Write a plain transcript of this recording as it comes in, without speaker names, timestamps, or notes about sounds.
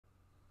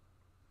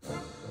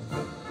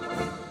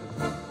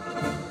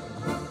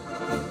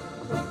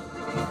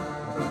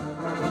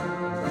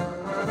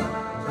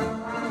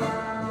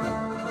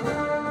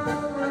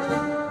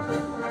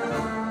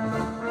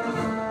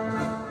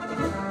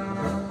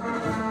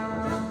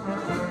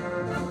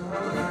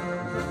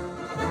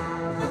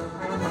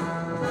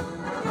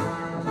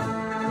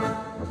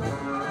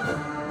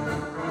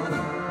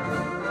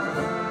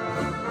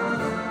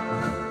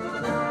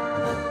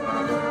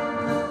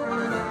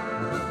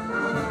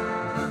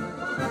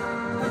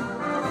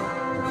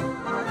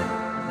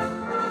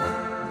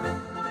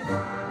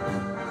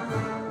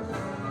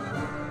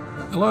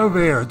Hello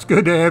there, it's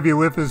good to have you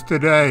with us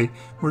today.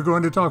 We're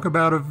going to talk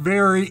about a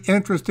very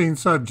interesting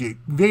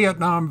subject,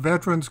 Vietnam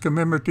Veterans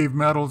Commemorative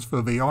Medals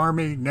for the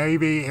Army,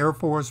 Navy, Air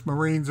Force,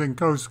 Marines, and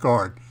Coast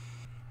Guard.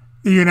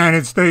 The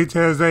United States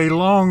has a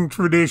long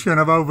tradition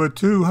of over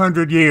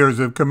 200 years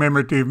of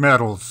commemorative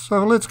medals,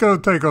 so let's go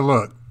take a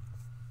look.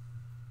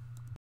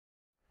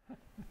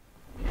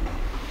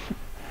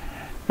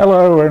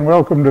 Hello and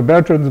welcome to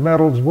Veterans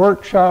Medals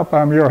Workshop.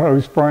 I'm your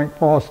host Frank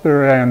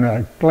Foster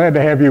and glad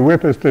to have you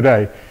with us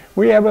today.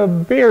 We have a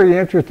very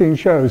interesting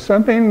show,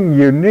 something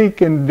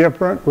unique and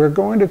different. We're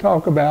going to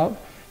talk about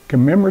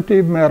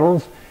commemorative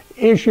medals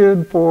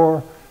issued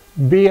for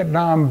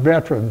Vietnam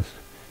veterans,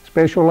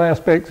 special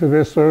aspects of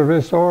their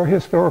service or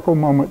historical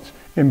moments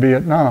in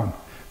Vietnam.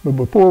 But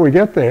before we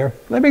get there,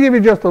 let me give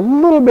you just a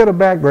little bit of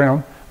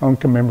background on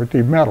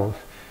commemorative medals.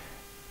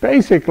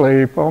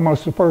 Basically, for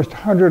almost the first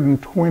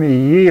 120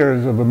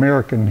 years of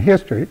American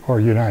history,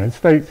 or United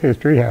States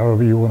history,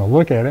 however you want to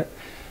look at it,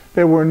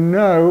 there were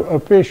no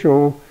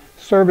official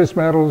service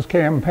medals,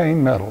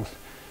 campaign medals.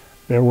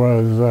 There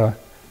was,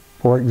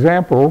 for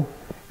example,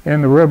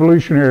 in the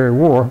Revolutionary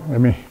War, let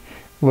me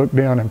look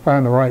down and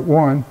find the right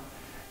one,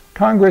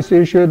 Congress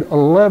issued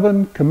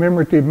 11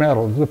 commemorative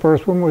medals. The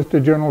first one was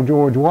to General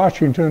George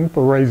Washington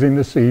for raising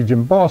the siege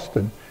in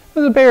Boston. It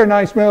was a very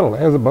nice medal. It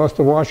has a bust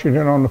of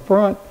Washington on the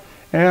front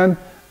and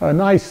a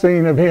nice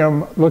scene of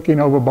him looking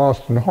over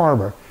Boston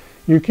Harbor.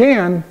 You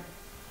can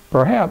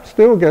perhaps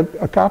still get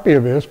a copy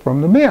of this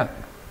from the Mint.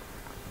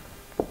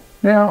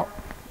 Now,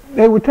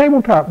 they were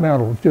tabletop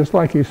medals, just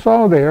like you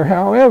saw there.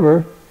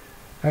 However,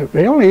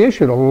 they only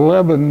issued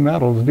 11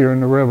 medals during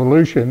the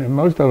Revolution, and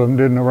most of them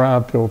didn't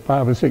arrive till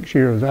 5 or 6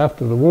 years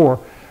after the war.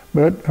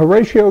 But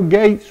Horatio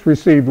Gates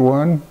received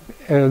one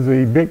as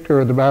the victor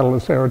of the Battle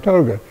of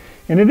Saratoga.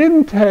 And it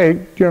didn't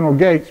take General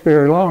Gates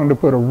very long to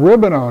put a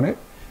ribbon on it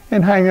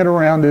and hang it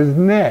around his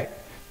neck.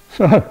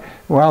 So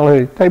while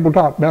the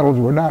tabletop medals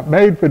were not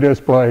made for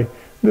display,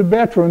 the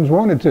veterans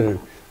wanted to,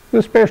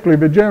 especially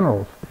the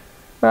generals.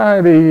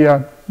 By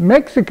the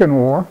Mexican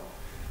War,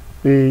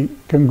 the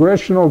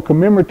Congressional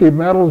Commemorative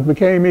Medals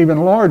became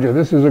even larger.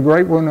 This is a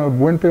great one of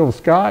Winfield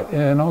Scott,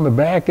 and on the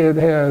back it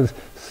has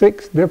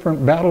 6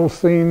 different battle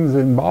scenes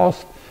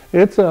embossed.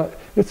 It's a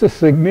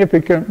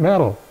significant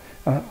medal.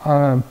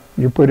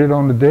 You put it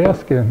on the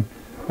desk and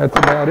that's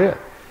about it.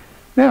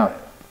 Now,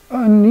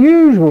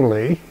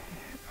 unusual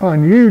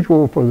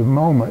for the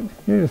moment,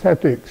 you just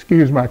have to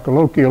excuse my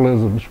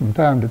colloquialisms from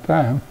time to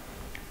time,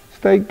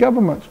 state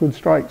governments would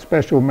strike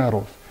special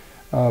medals.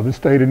 The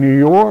state of New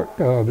York,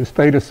 the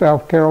state of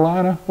South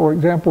Carolina, for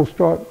example,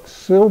 struck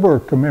silver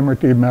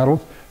commemorative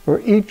medals for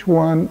each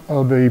one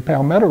of the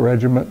Palmetto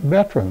Regiment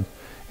veterans.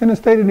 And the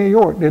state of New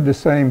York did the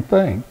same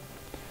thing.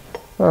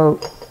 So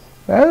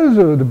those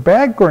are the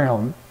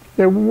background.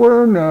 There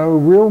were no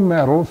real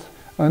medals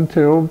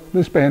until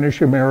the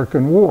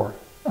Spanish-American War.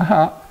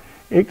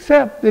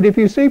 Except that if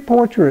you see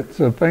portraits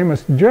of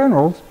famous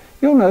generals,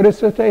 you'll notice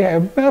that they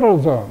have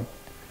medals on.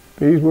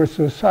 These were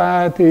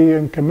society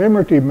and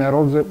commemorative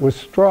medals that were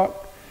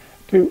struck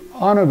to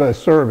honor their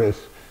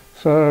service.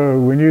 So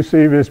when you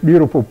see this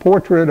beautiful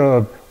portrait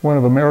of one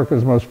of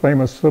America's most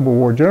famous Civil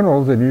War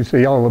generals and you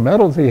see all the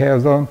medals he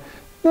has on,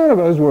 none of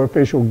those were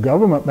official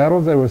government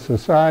medals. They were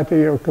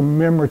society or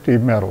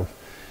commemorative medals.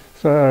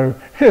 So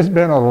it's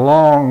been a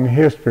long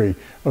history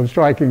of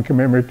striking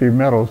commemorative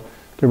medals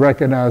to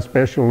recognize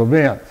special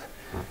events.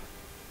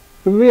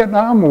 The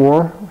Vietnam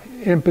War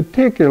in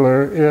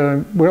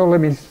particular, well, let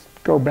me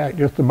go back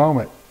just a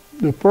moment.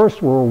 The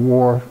First World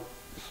War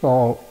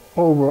saw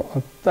over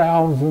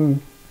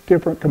 1,000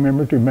 different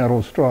commemorative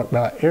medals struck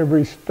by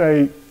every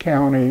state,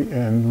 county,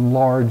 and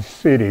large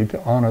city to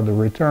honor the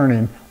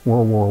returning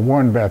World War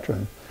I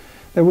veterans.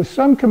 There were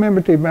some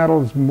commemorative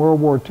medals in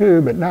World War II,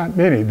 but not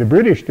many. The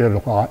British did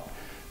a lot,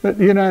 but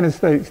the United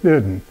States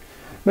didn't.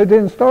 But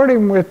then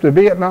starting with the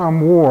Vietnam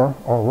War,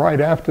 or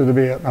right after the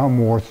Vietnam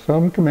War,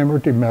 some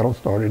commemorative medals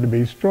started to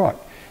be struck.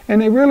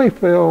 And they really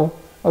fill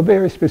a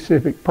very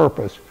specific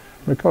purpose,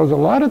 because a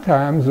lot of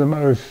times the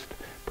most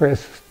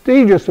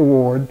prestigious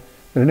award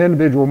that an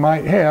individual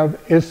might have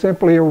is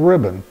simply a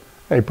ribbon,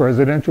 a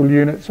Presidential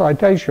Unit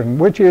Citation,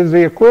 which is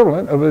the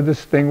equivalent of a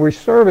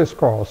Distinguished Service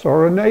Cross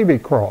or a Navy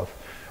Cross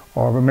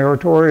or a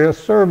Meritorious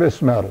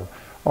Service Medal.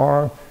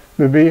 Or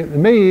the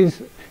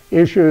Vietnamese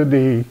issued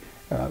the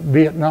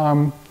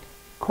Vietnam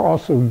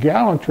Cross of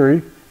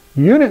Gallantry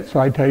Unit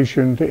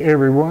Citation to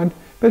everyone.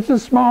 It's a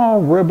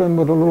small ribbon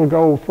with a little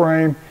gold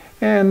frame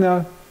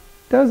and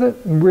doesn't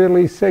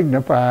really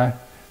signify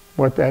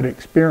what that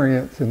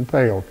experience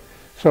entailed.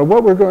 So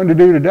what we're going to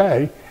do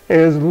today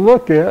is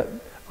look at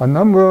a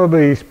number of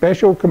the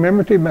special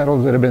commemorative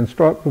medals that have been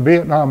struck for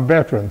Vietnam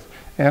veterans,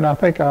 and I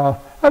think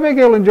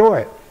you'll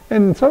enjoy it.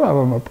 And some of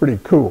them are pretty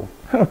cool.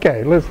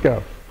 Okay, let's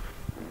go.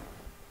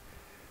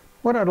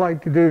 What I'd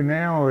like to do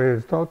now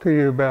is talk to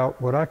you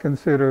about what I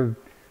consider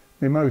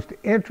the most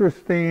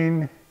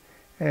interesting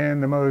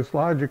and the most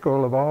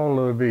logical of all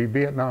of the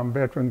Vietnam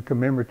Veteran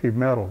Commemorative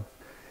Medals.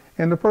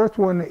 And the first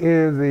one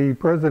is the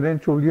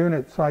Presidential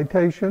Unit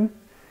Citation.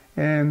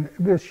 And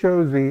this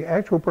shows the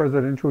actual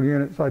Presidential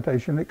Unit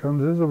Citation that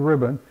comes as a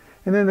ribbon.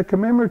 And then the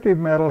Commemorative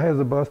Medal has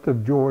a bust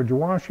of George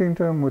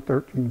Washington with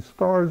 13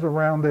 stars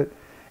around it.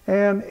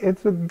 And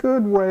it's a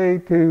good way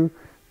to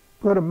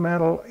put a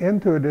medal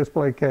into a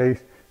display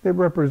case that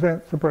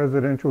represents the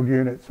Presidential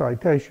Unit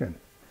Citation.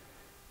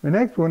 The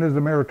next one is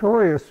the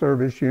Meritorious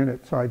Service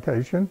Unit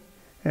Citation.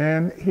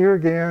 And here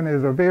again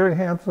is a very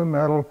handsome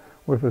medal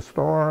with a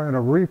star and a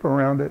wreath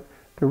around it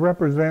to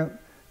represent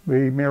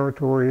the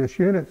Meritorious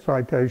Unit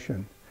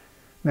Citation.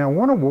 Now,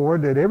 one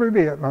award that every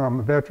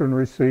Vietnam veteran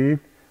received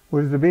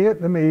was the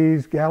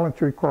Vietnamese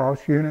Gallantry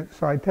Cross Unit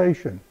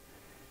Citation.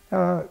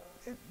 A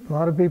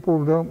lot of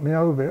people don't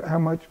know how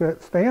much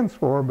that stands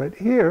for, but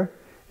here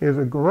is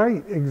a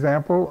great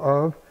example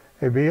of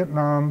a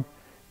Vietnam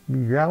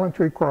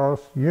Gallantry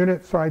Cross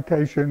Unit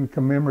Citation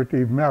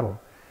Commemorative Medal.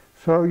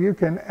 So you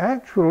can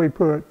actually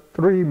put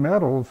 3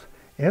 medals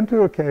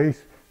into a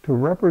case to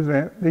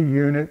represent the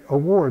unit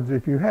awards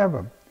if you have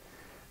them.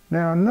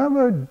 Now,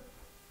 another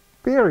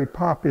very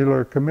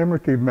popular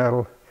commemorative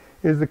medal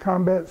is the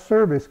Combat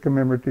Service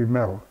Commemorative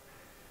Medal.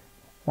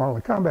 While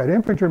the combat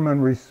infantryman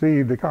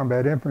received the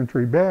Combat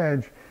Infantry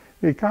Badge,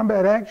 the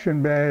Combat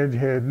Action Badge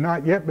had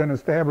not yet been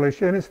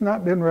established, and it's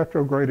not been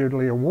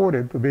retrogradedly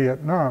awarded for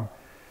Vietnam.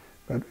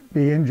 But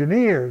the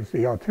engineers,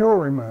 the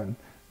artillerymen,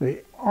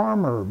 the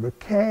armor, the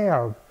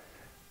cav,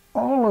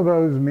 all of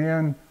those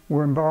men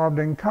were involved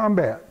in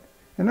combat.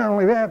 And not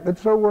only that, but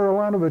so were a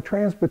lot of the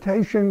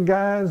transportation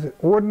guys,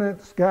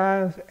 ordnance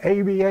guys,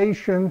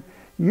 aviation,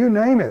 you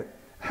name it.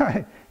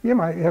 You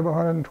might have a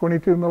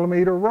 122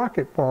 millimeter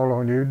rocket fall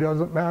on you. It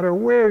doesn't matter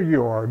where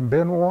you are,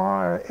 Benoit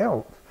or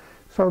else.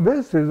 So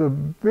this is a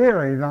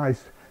very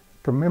nice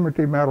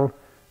commemorative medal.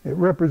 It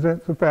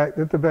represents the fact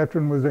that the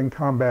veteran was in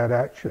combat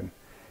action.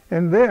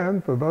 And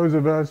then, for those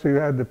of us who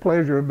had the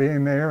pleasure of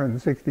being there in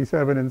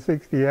 '67 and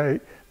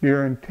 '68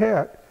 during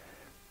Tet,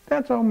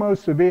 that's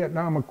almost the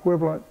Vietnam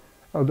equivalent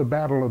of the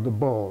Battle of the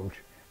Bulge.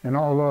 And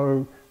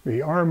although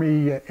the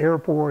Army, Air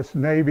Force,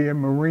 Navy, and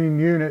Marine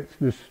units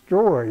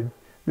destroyed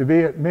the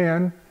Viet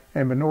Minh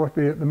and the North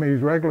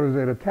Vietnamese regulars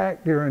that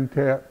attacked during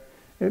Tet,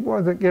 it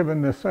wasn't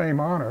given the same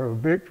honor of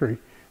victory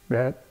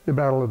that the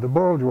Battle of the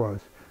Bulge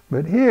was.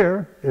 But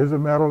here is a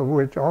medal of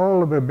which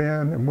all of the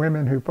men and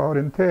women who fought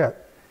in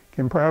Tet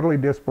can proudly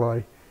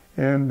display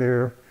in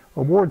their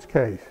awards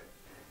case.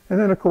 And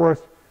then, of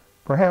course,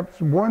 perhaps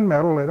one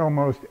medal that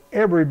almost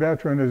every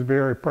veteran is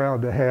very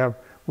proud to have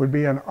would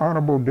be an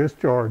Honorable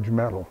Discharge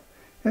Medal.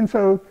 And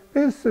so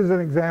this is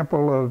an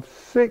example of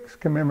 6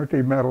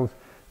 commemorative medals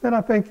that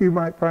I think you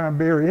might find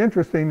very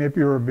interesting if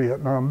you're a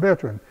Vietnam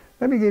veteran.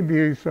 Let me give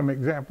you some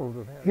examples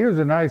of that. Here's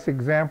a nice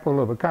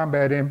example of a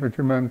combat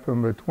infantryman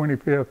from the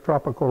 25th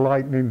Tropical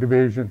Lightning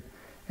Division.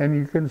 And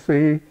you can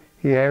see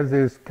he has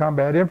his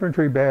combat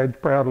infantry badge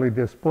proudly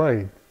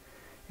displayed.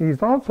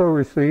 He's also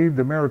received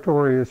the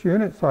Meritorious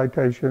Unit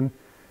Citation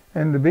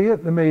and the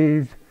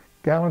Vietnamese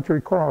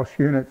Gallantry Cross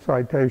Unit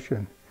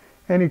Citation.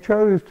 And he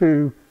chose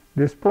to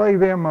display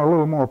them a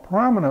little more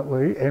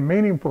prominently and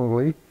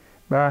meaningfully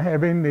by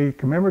having the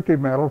commemorative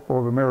medal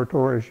for the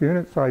Meritorious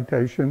Unit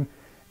Citation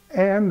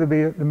and the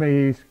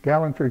Vietnamese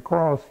Gallantry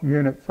Cross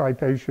Unit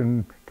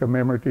Citation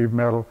Commemorative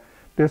Medal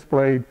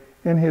displayed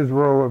in his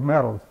row of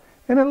medals.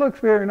 And it looks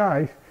very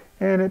nice,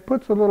 and it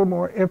puts a little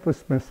more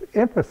emphasis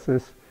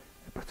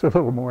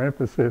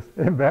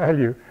and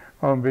value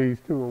on these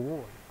 2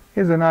 awards.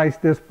 Here's a nice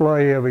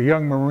display of a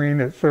young Marine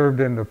that served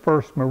in the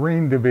 1st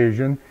Marine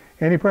Division,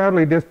 and he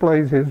proudly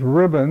displays his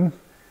ribbons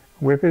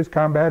with his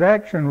Combat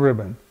Action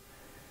ribbon.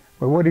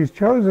 But what he's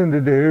chosen to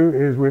do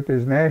is, with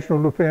his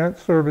National Defense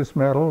Service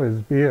Medal, his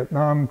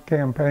Vietnam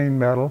Campaign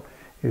Medal,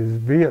 his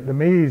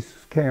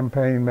Vietnamese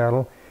Campaign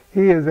Medal,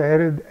 he has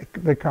added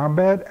the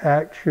Combat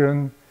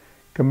Action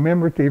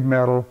Commemorative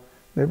Medal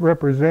that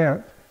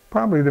represents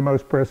probably the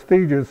most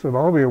prestigious of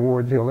all the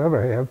awards he'll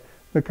ever have,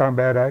 the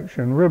Combat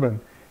Action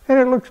Ribbon. And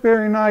it looks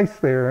very nice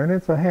there, and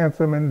it's a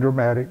handsome and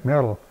dramatic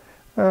medal.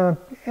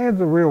 Adds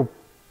a real,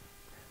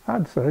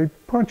 I'd say,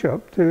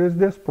 punch-up to his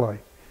display.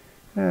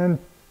 And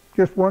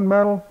just one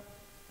medal,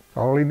 that's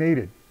all he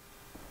needed.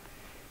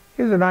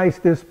 Here's a nice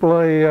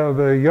display of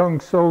a young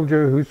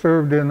soldier who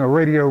served in the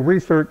radio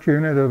research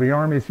unit of the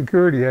Army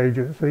Security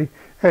Agency.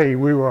 Hey,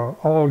 we were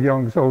all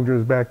young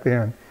soldiers back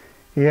then.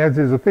 He has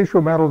his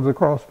official medals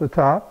across the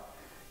top,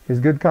 his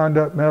Good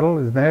Conduct Medal,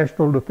 his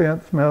National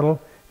Defense Medal,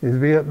 his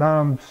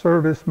Vietnam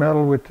Service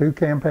Medal with 2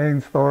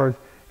 campaign stars,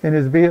 and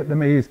his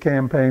Vietnamese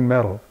Campaign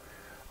Medal.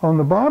 On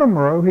the bottom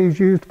row, he's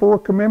used 4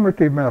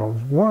 commemorative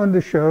medals, one to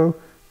show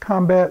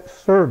combat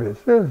service.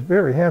 This is a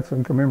very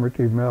handsome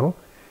commemorative medal.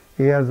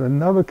 He has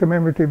another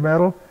commemorative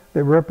medal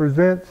that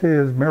represents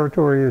his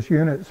Meritorious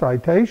Unit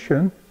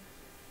Citation.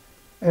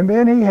 And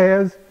then he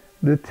has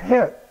the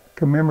Tet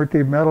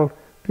commemorative medal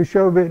to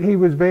show that he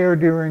was there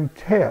during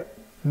Tet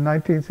in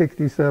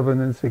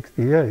 1967 and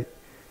 '68.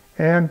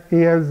 And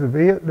he has the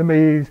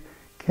Vietnamese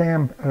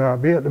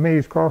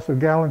Cross of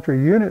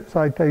Gallantry Unit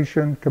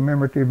Citation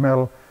commemorative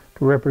medal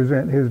to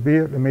represent his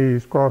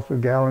Vietnamese Cross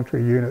of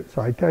Gallantry Unit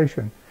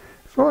Citation.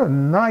 sort of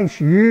nice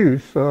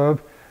use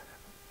of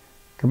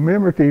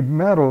commemorative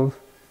medals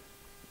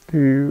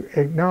to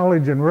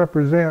acknowledge and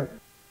represent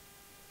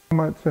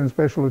moments and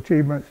special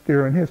achievements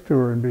during his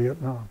tour in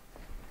Vietnam.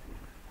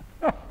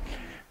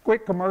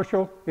 Quick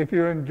commercial. If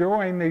you're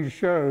enjoying these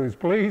shows,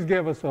 please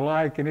give us a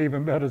like and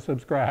even better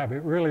subscribe.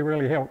 It really,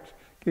 really helps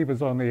keep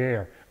us on the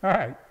air. All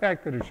right,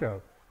 back to the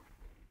show.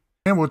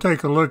 And we'll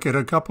take a look at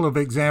a couple of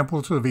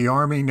examples of the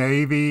Army,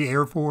 Navy,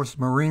 Air Force,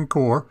 Marine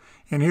Corps.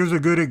 And here's a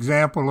good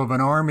example of an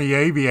Army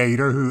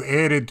aviator who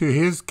added to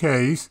his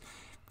case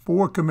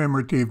 4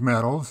 commemorative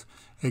medals: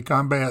 a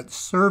Combat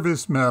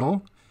Service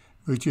Medal,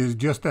 which is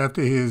just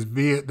after his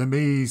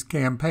Vietnamese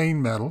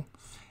campaign medal,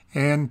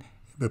 and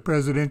the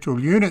Presidential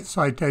Unit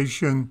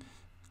Citation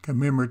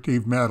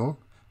Commemorative Medal,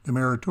 the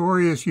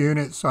Meritorious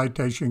Unit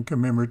Citation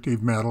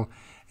Commemorative Medal,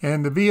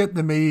 and the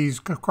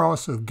Vietnamese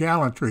Cross of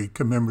Gallantry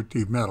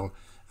Commemorative Medal.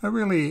 A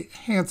really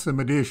handsome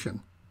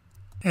addition.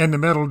 And the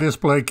medal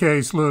display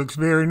case looks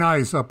very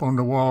nice up on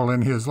the wall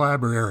in his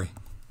library.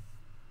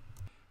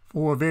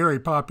 4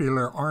 very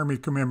popular Army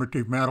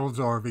commemorative medals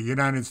are the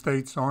United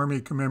States Army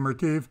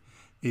Commemorative,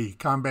 the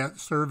Combat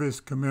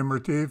Service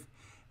Commemorative,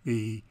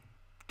 the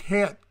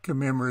Tet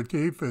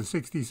Commemorative for the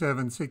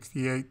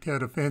 67-68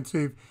 Tet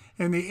Offensive,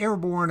 and the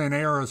Airborne and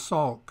Air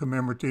Assault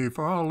Commemorative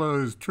for all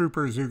those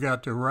troopers who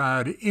got to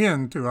ride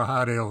into a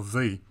hot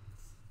LZ.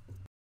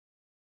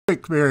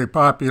 6 very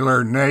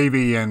popular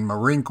Navy and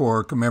Marine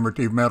Corps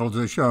commemorative medals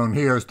are shown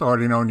here.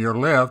 Starting on your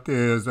left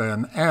is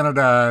an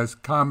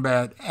anodized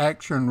Combat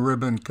Action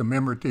Ribbon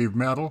Commemorative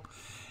Medal.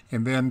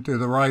 And then to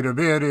the right of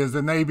it is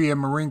the Navy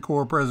and Marine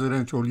Corps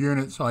Presidential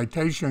Unit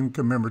Citation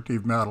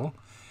Commemorative Medal.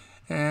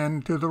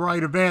 And to the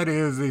right of that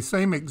is the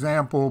same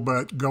example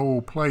but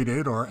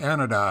gold-plated or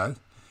anodized.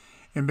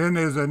 And then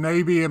there's a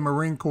Navy and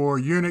Marine Corps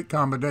Unit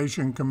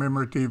Commendation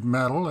Commemorative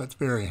Medal. That's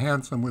very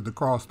handsome with the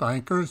crossed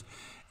anchors.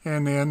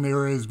 And then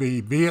there is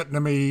the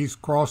Vietnamese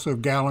Cross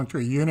of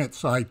Gallantry Unit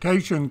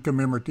Citation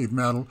Commemorative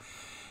Medal.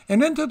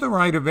 And then to the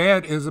right of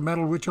that is a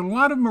medal which a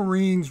lot of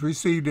Marines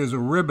received as a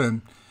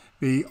ribbon,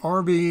 the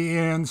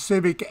RVN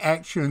Civic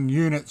Action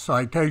Unit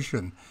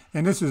Citation.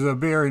 And this is a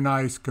very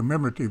nice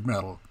commemorative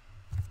medal.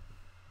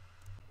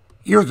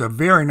 Here's a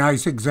very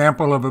nice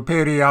example of a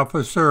petty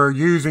officer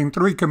using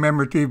 3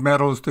 commemorative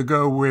medals to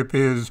go with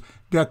his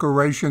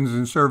decorations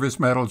and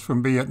service medals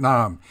from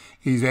Vietnam.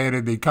 He's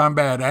added the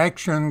Combat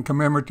Action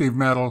Commemorative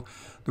Medal,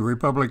 the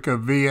Republic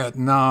of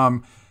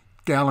Vietnam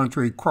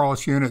Gallantry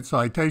Cross Unit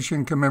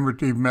Citation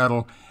Commemorative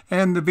Medal,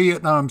 and the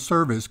Vietnam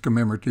Service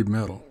Commemorative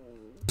Medal.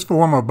 This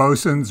former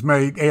bosun's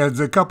mate adds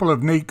a couple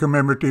of neat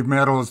commemorative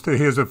medals to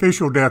his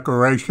official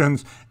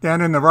decorations. Down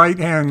in the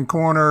right-hand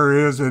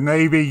corner is a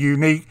Navy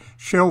Unique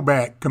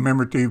Shellback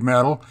Commemorative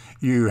Medal.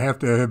 You have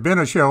to have been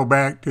a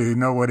shellback to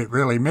know what it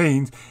really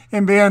means.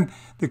 And then,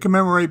 to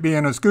commemorate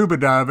being a scuba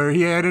diver,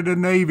 he added a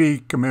Navy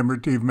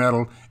Commemorative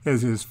Medal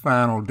as his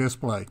final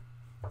display.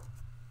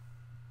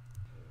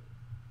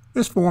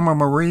 This former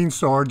Marine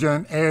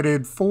Sergeant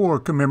added 4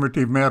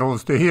 commemorative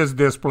medals to his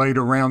display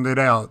to round it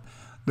out.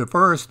 The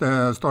first,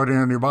 starting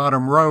on the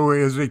bottom row,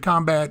 is the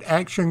Combat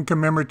Action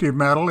Commemorative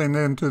Medal, and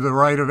then to the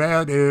right of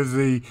that is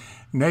the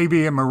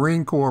Navy and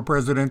Marine Corps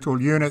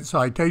Presidential Unit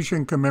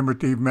Citation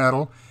Commemorative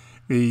Medal,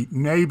 the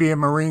Navy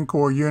and Marine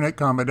Corps Unit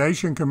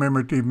Commendation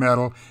Commemorative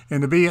Medal,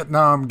 and the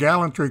Vietnam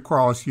Gallantry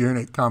Cross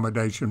Unit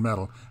Commendation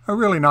Medal. A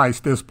really nice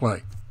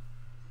display.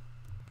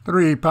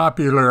 3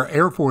 popular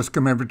Air Force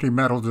commemorative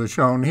medals are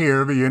shown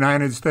here: the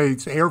United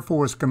States Air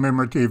Force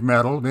Commemorative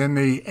Medal, then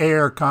the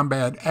Air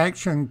Combat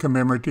Action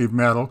Commemorative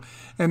Medal,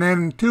 and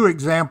then 2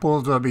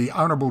 examples of the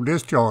Honorable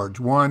Discharge,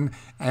 one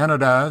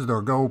anodized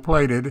or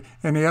gold-plated,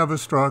 and the other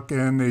struck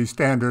in the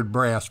standard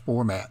brass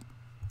format.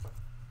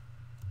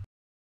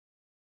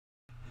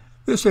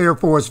 This Air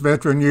Force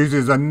veteran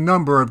uses a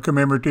number of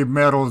commemorative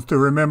medals to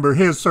remember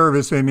his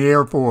service in the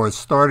Air Force.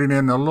 Starting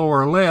in the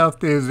lower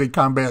left is the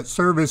Combat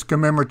Service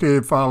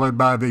Commemorative, followed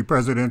by the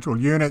Presidential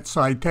Unit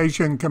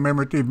Citation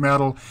Commemorative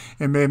Medal,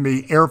 and then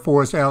the Air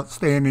Force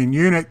Outstanding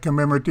Unit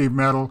Commemorative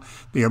Medal,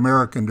 the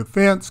American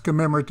Defense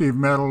Commemorative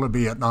Medal, the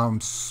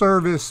Vietnam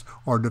Service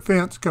or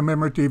Defense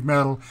Commemorative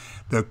Medal,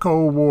 the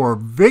Cold War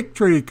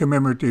Victory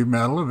Commemorative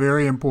Medal, a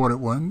very important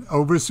one,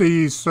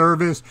 Overseas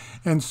Service,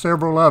 and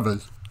several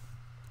others.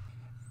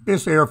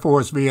 This Air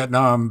Force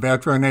Vietnam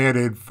veteran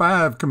added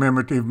 5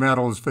 commemorative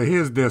medals for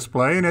his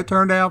display, and it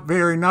turned out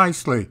very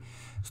nicely.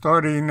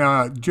 Starting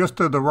just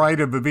to the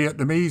right of the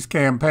Vietnamese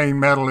campaign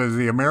medal is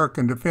the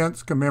American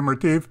Defense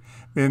Commemorative,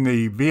 then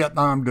the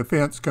Vietnam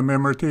Defense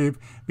Commemorative,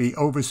 the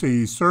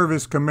Overseas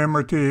Service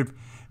Commemorative,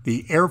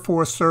 the Air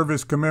Force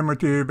Service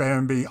Commemorative,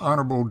 and the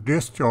Honorable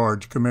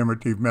Discharge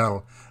Commemorative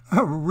Medal.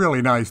 A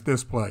really nice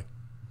display.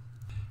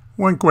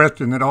 One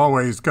question that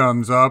always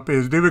comes up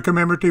is, do the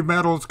commemorative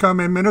medals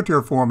come in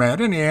miniature format?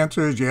 And the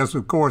answer is yes,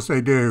 of course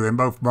they do, in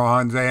both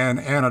bronze and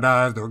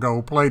anodized or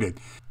gold-plated.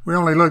 We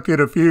only looked at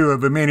a few of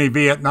the many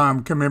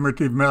Vietnam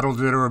commemorative medals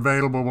that are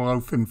available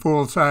both in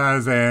full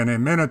size and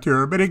in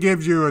miniature, but it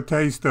gives you a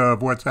taste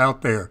of what's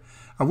out there.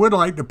 I would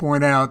like to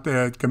point out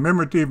that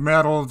commemorative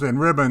medals and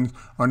ribbons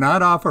are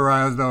not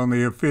authorized on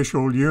the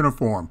official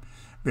uniform.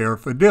 They are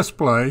for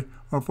display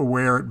or for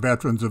wear at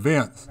veterans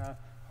events.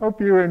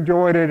 Hope you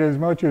enjoyed it as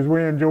much as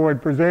we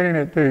enjoyed presenting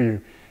it to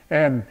you.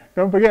 And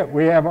don't forget,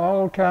 we have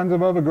all kinds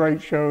of other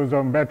great shows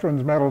on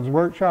Veterans Medals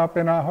Workshop,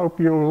 and I hope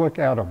you'll look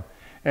at them.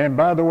 And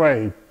by the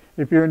way,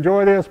 if you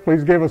enjoy this,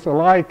 please give us a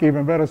like,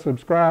 even better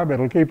subscribe.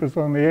 It'll keep us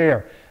on the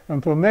air.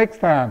 Until next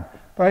time,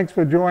 thanks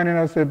for joining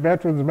us at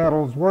Veterans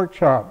Medals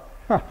Workshop.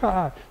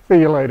 See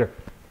you later.